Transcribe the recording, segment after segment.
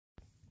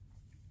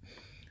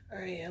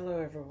Alright, hello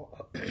everyone.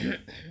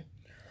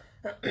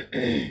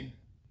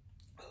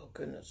 Oh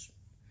goodness.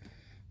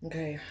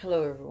 Okay,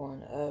 hello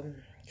everyone.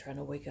 Trying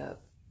to wake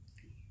up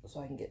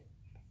so I can get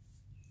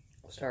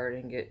started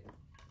and get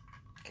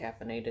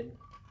caffeinated.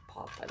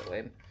 Pop, by the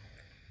way.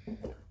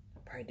 I'll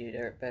probably do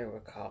better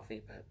with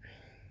coffee, but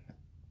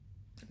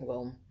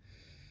well,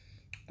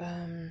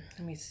 let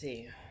me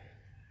see.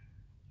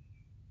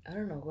 I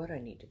don't know what I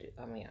need to do.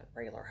 I mean,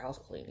 regular house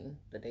cleaning,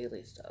 the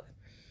daily stuff.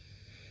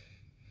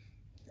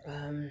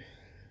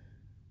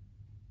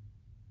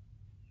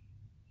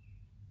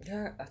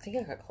 Yeah, I think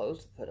I got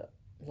clothes to put up.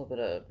 A little bit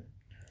of,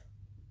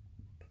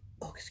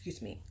 oh,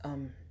 excuse me. I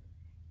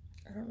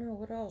don't know.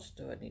 What else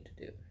do I need to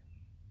do?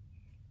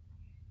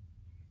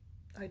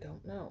 I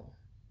don't know.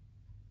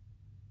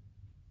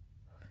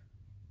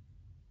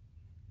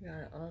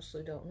 Yeah, I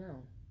honestly don't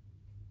know.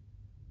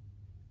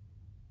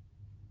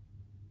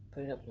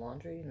 Putting up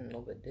laundry and a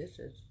little bit of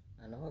dishes.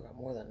 I know I got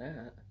more than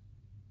that.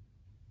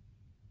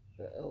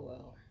 But oh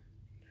well.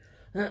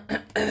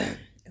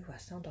 Ooh, I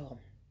sound all.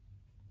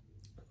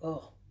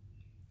 Oh.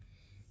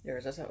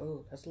 There's that's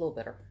oh, that's a little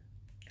better.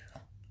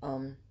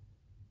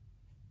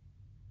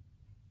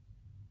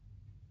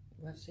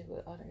 Let's see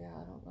what yeah,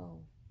 I don't know.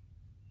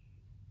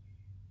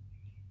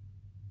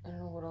 I don't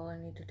know what all I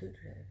need to do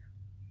today.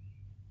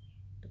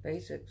 The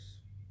basics.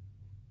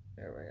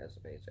 Everybody has the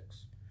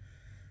basics.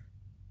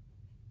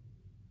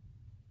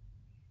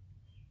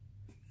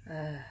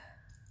 I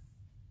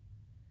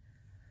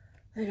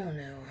don't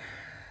know.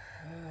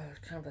 It's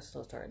kind of a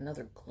slow start.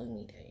 Another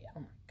gloomy day. Oh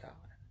my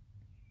god.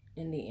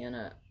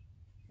 Indiana,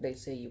 they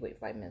say you wait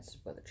 5 minutes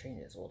before the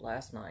changes. Well,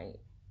 last night,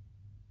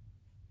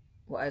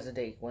 well, as the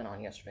day went on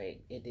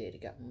yesterday, it did.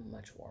 It got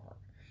much warmer.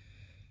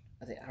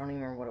 I don't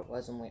even remember what it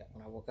was when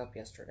I woke up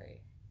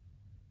yesterday.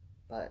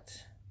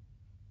 But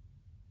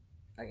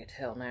I can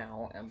tell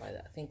now, and by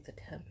I think the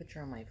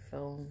temperature on my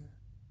phone,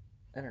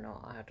 I don't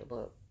know, I have to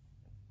look.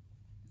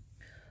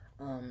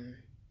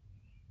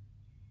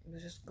 It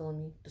was just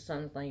gloomy. The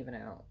sun's not even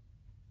out.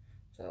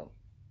 So,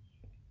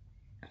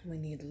 we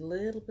need a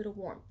little bit of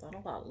warmth. Not a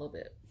lot, a little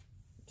bit.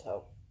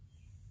 So,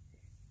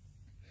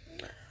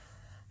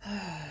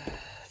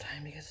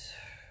 time to get,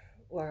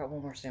 well, I got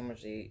one more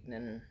sandwich to eat, and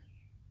then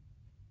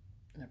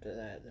after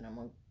that, then I'm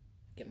gonna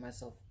get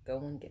myself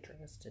going, get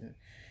dressed, and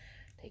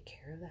take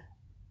care of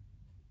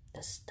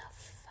the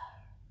stuff.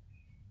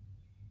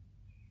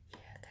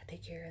 Yeah, gotta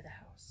take care of the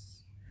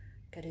house.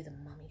 Gotta do the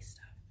mommy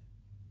stuff.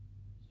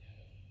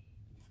 Yay.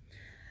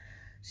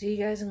 See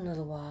you guys in a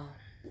little while.